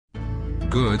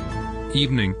Good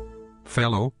evening,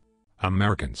 fellow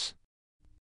Americans.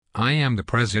 I am the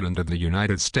President of the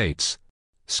United States,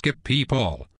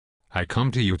 Skippy-Paul. I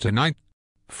come to you tonight,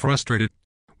 frustrated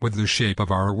with the shape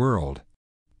of our world.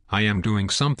 I am doing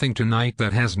something tonight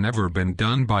that has never been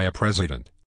done by a president.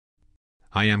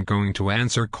 I am going to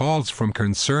answer calls from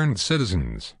concerned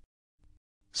citizens.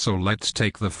 So let's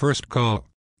take the first call,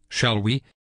 shall we?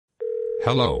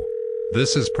 Hello,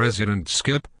 this is President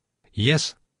Skip.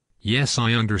 Yes,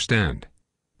 I understand.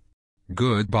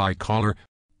 Goodbye, caller.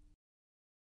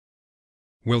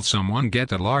 Will someone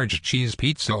get a large cheese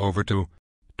pizza over to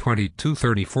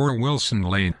 2234 Wilson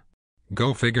Lane?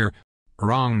 Go figure.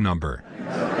 Wrong number.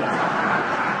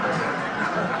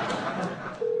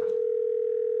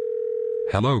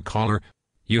 Hello, caller.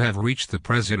 You have reached the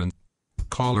president.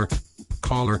 Caller.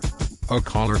 Oh,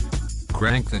 caller.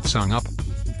 Crank that song up.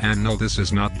 And no, this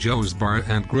is not Joe's Bar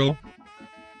and Grill.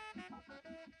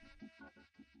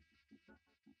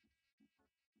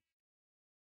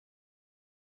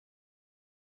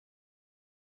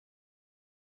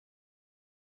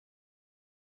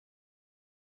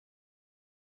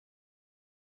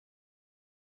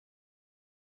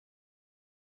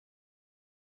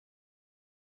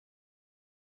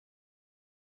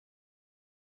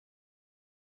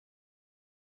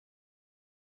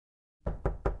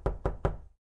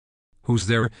 Who's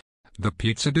there? The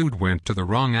pizza dude went to the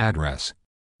wrong address.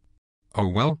 Oh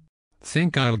well,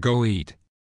 think I'll go eat.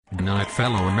 Good night,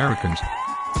 fellow Americans.